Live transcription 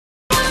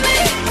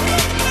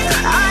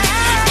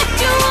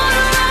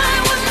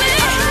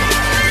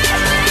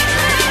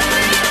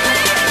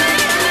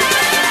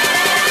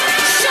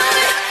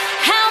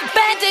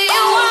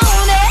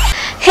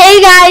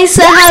Hey guys,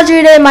 so how's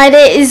your day? My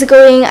day is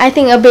going, I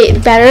think, a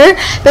bit better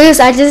because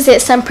I just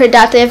did some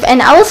productive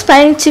and I was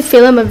planning to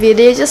film a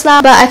video just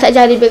now, but I thought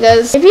jadi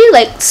because maybe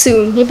like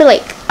soon, maybe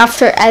like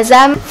after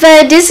exam.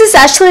 But this is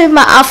actually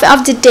my outfit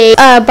of the day.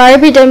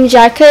 Barbie denim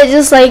jacket,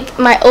 just like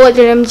my old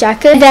denim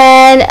jacket.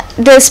 Then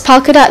this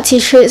polka dot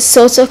t-shirt is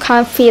so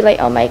comfy, like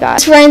oh my god.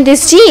 Just wearing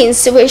these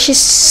jeans, which is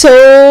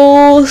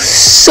so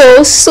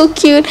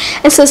cute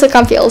and so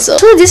comfy also.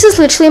 So this is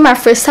literally my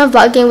first time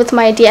vlogging with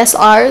my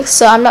DSLR,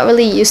 so I'm not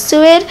really used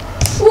to it.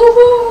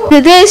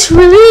 Today is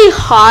really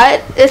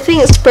hot. I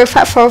think it's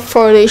perfect for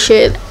photo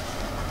shoot.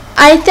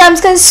 I think I'm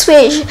just gonna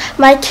switch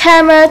my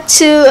camera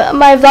to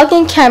my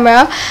vlogging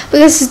camera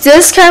because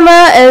this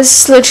camera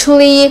is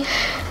literally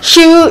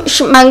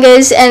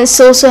humongous and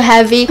so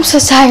heavy. I'm so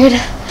tired.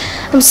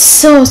 I'm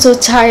so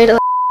tired.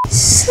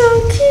 So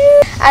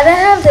cute. I don't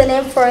have the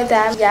name for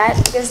them yet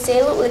because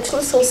they look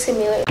literally so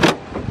similar.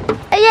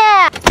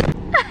 Yeah.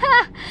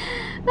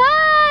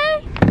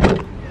 Bye.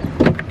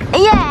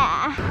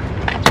 Yeah.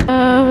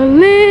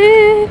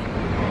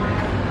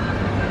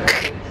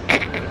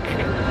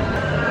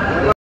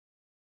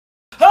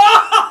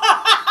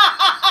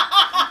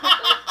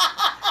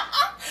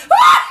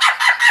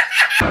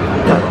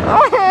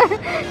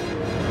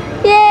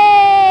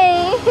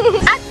 Yay!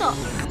 Ato.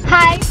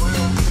 Hi.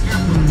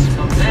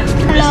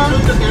 Hello.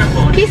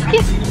 Kiss.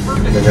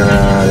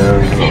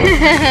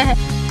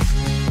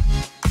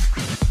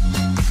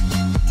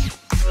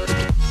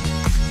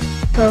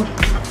 Oh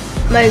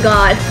my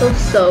god, feels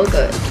so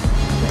good. Oh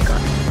my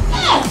god.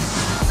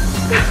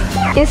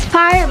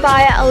 Inspired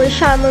by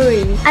Alicia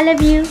Marie. I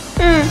love you.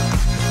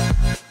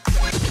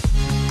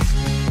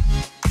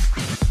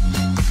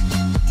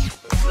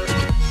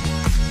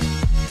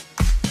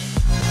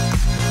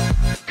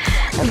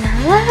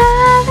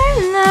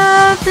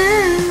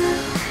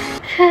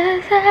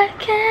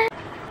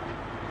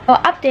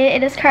 Update,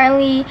 it is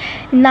currently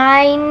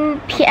 9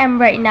 p.m.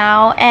 right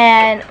now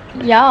and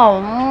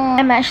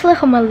I'm actually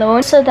home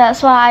alone, so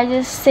that's why I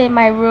just stay in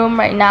my room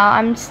right now.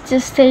 I'm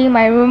just staying in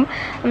my room.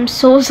 I'm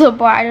so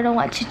bored. I don't know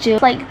what to do.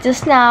 Like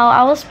just now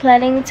I was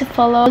planning to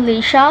follow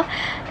Alicia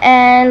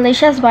and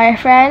Alicia's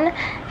boyfriend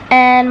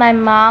and my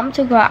mom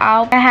to go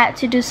out. I had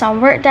to do some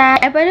work there.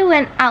 Everybody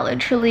went out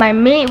literally. My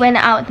maid went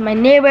out with my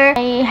neighbor.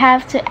 I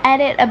have to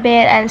edit a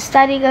bit and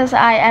study because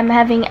I am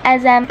having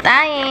exam.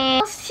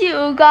 Bye. See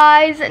you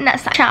guys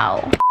next time.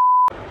 Ciao.